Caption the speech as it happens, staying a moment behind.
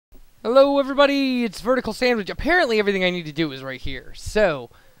Hello everybody, it's VerticalSandwich. Apparently everything I need to do is right here.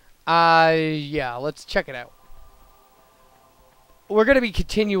 So, yeah, let's check it out. We're going to be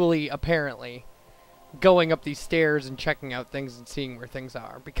continually, apparently, going up these stairs and checking out things and seeing where things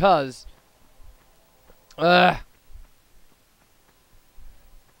are. Because,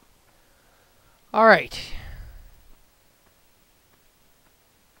 alright.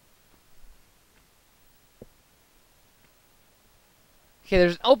 Okay,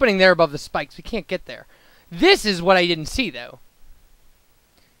 there's an opening there above the spikes. We can't get there. This is what I didn't see, though.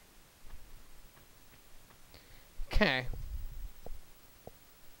 Okay.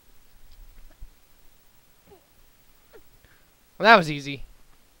 Well, that was easy.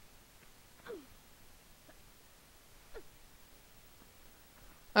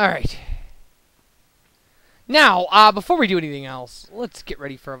 Alright. Now, before we do anything else, let's get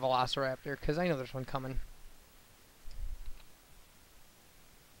ready for a velociraptor, because I know there's one coming.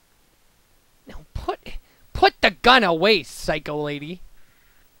 No, put the gun away, psycho lady.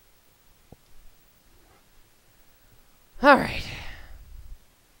 Alright.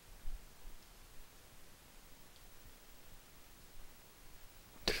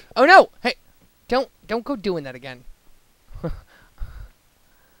 Oh no! Hey! Don't go doing that again.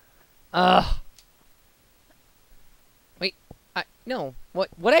 Wait. No.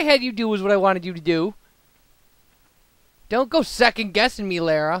 What I had you do was what I wanted you to do. Don't go second guessing me,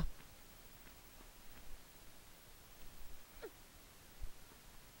 Lara.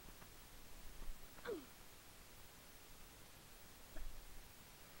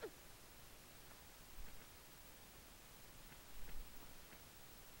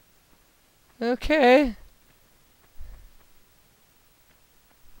 Okay.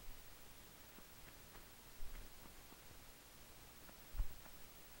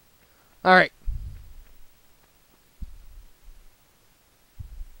 Alright.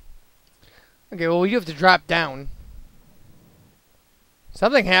 Okay, well, you have to drop down.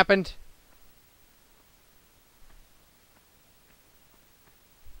 Something happened.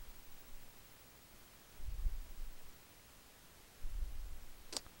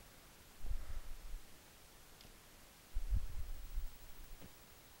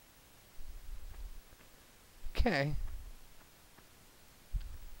 Okay.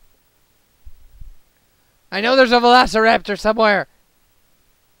 I know there's a velociraptor somewhere.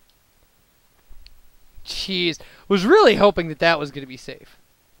 Jeez. Was really hoping that that was going to be safe.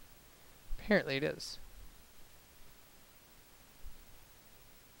 Apparently it is.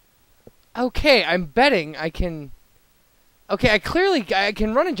 Okay, I'm betting I can... Okay, I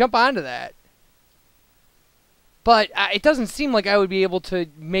can run and jump onto that. But it doesn't seem like I would be able to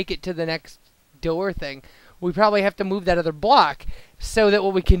make it to the next door thing. We probably have to move that other block so that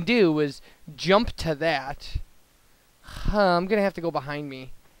what we can do is jump to that. I'm going to have to go behind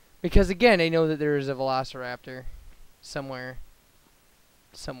me. Because, again, I know that there is a velociraptor somewhere.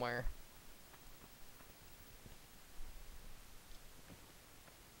 Somewhere.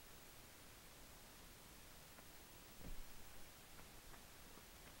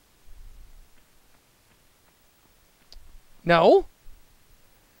 No?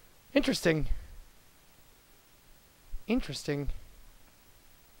 Interesting. Interesting.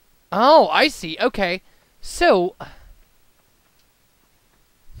 Oh, I see. Okay. So...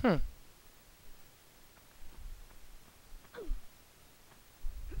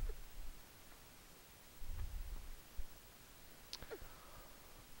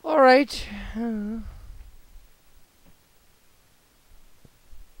 Alright.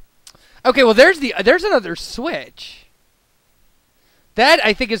 Okay, well there's another switch. That,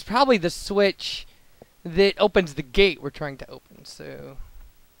 I think, is probably the switch that opens the gate we're trying to open, so...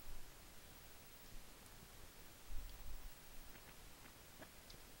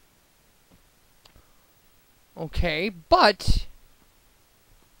 Okay, but...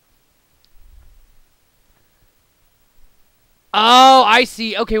 Oh, I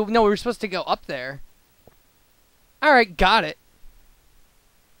see. Okay, well, no, we were supposed to go up there. Alright, got it.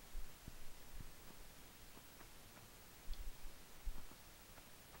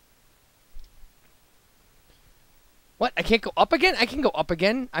 What? I can't go up again? I can go up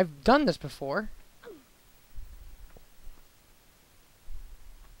again. I've done this before.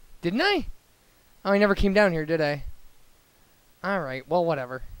 Didn't I? Oh, I never came down here, did I? Alright, well,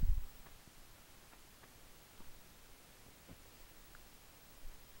 whatever.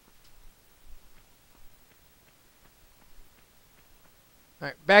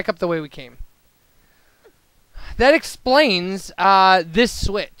 Alright, back up the way we came. That explains this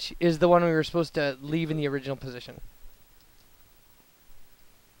switch is the one we were supposed to leave in the original position.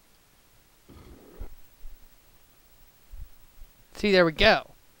 See, there we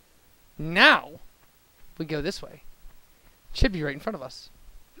go. Now, if we go this way, it should be right in front of us.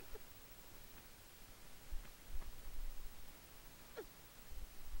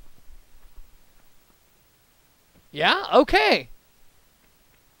 Yeah? Okay.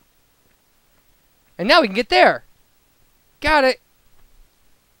 And now we can get there. Got it.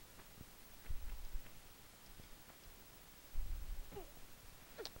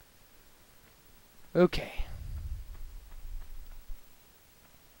 Okay.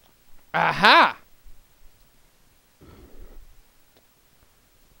 Aha!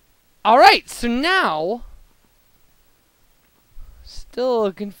 Alright, so now...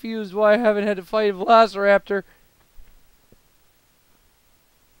 Still confused why I haven't had to fight a Velociraptor.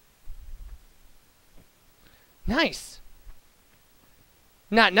 Nice.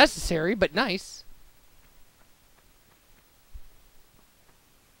 Not necessary, but nice.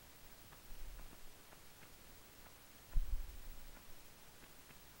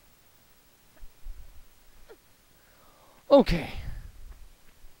 Okay.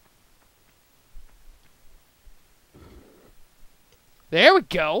 There we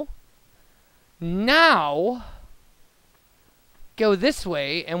go. Now, go this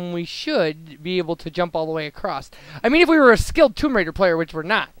way, and we should be able to jump all the way across. I mean, if we were a skilled Tomb Raider player, which we're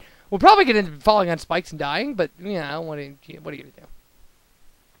not, we'll probably get into falling on spikes and dying, but, you know, what are you going to do?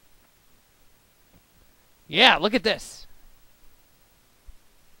 Yeah, look at this.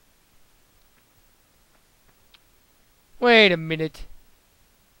 Wait a minute.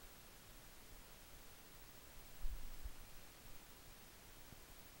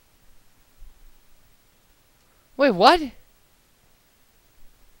 Wait, what?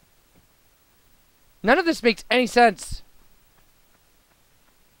 None of this makes any sense.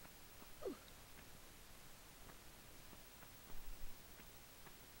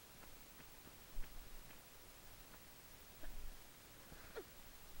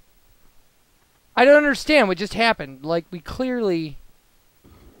 I don't understand what just happened. Like, we clearly...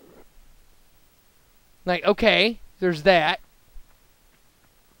 Like, okay, there's that.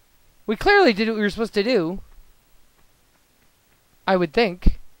 We clearly did what we were supposed to do. I would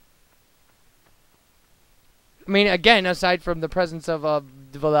think. I mean, again, aside from the presence of a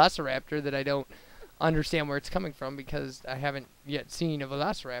Velociraptor that I don't understand where it's coming from because I haven't yet seen a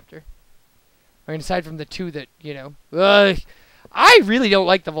Velociraptor. I mean, aside from the two that, you know... I really don't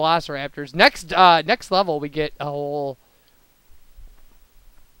like the Velociraptors. Next level, we get a whole...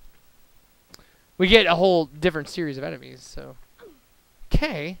 We get a whole different series of enemies, so...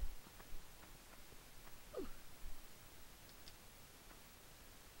 Okay.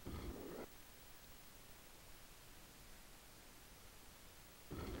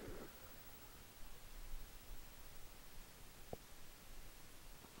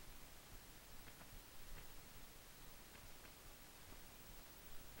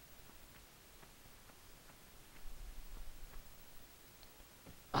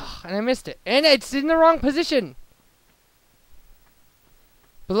 And I missed it. And it's in the wrong position.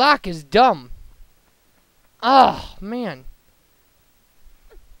 Block is dumb. Oh, man.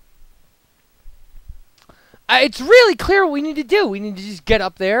 It's really clear what we need to do. We need to just get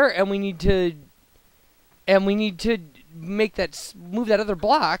up there, and we need to... And we need to make that... Move that other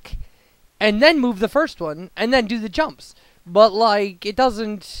block, and then move the first one, and then do the jumps. But, like, it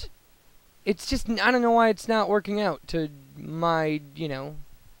doesn't... It's just... I don't know why it's not working out to my, you know...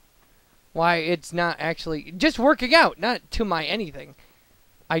 Why it's not actually just working out, not to my anything.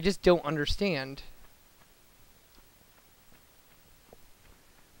 I just don't understand.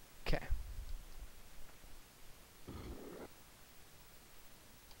 Okay.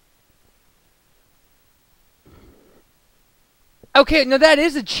 Okay, now that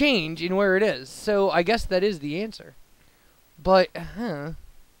is a change in where it is, so I guess that is the answer. But,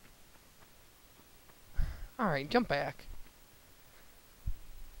 Alright, jump back.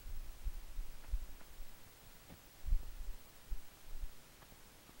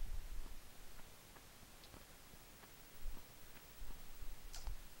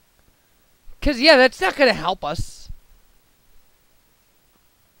 Because, yeah, that's not going to help us.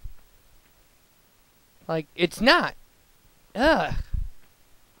 Like, it's not. Ugh.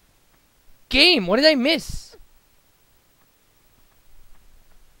 Game, what did I miss?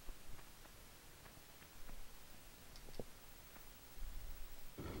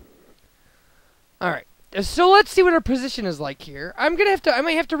 Alright. So let's see what our position is like here. I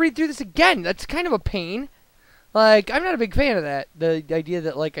might have to read through this again. That's kind of a pain. Like, I'm not a big fan of that. The idea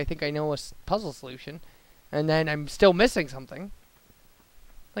that, like, I think I know a puzzle solution, and then I'm still missing something.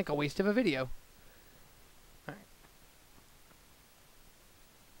 Like a waste of a video. Alright.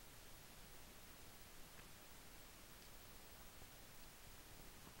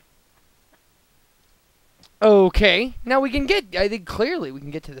 Okay, now we can get, I think clearly we can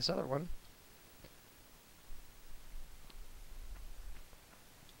get to this other one.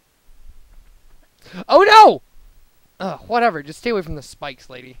 Oh no! Ugh, whatever, just stay away from the spikes,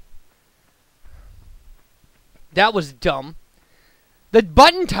 lady. That was dumb. The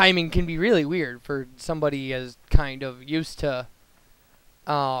button timing can be really weird for somebody as kind of used to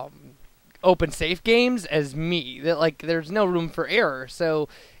open safe games as me. That like there's no room for error. So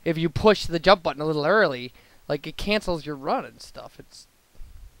if you push the jump button a little early, like it cancels your run and stuff. It's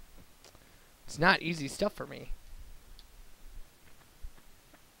not easy stuff for me.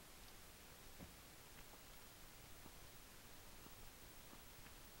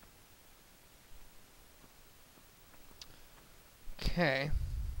 Okay.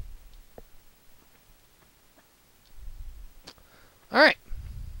 Alright.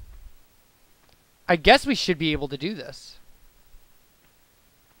 I guess we should be able to do this.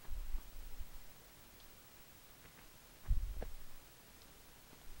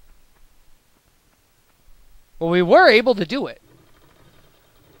 Well, we were able to do it.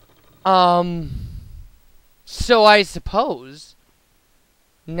 So I suppose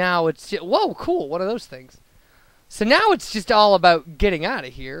now it's... Whoa, cool. One of those things. So now it's just all about getting out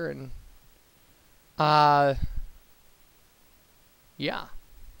of here and... yeah.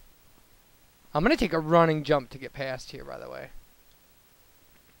 I'm going to take a running jump to get past here, by the way.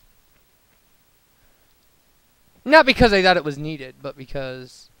 Not because I thought it was needed, but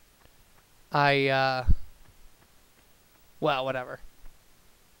because I, well, whatever.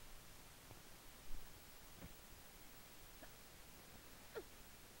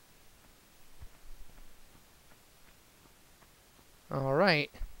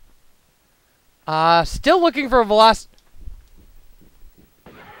 Alright. Still looking for a velocity.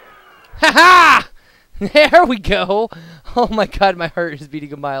 Ha-ha! There we go. Oh my god, my heart is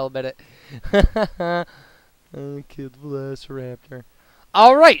beating a mile a minute. I killed the Velociraptor.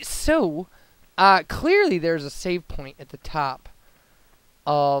 Alright, so, clearly there's a save point at the top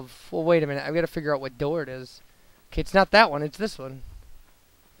of... Well, wait a minute. I've got to figure out what door it is. Okay, it's not that one. It's this one.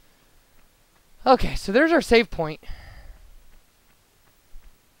 Okay, so there's our save point.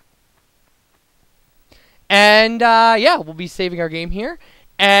 And, yeah, we'll be saving our game here.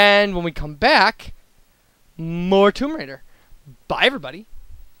 And when we come back, more Tomb Raider. Bye, everybody.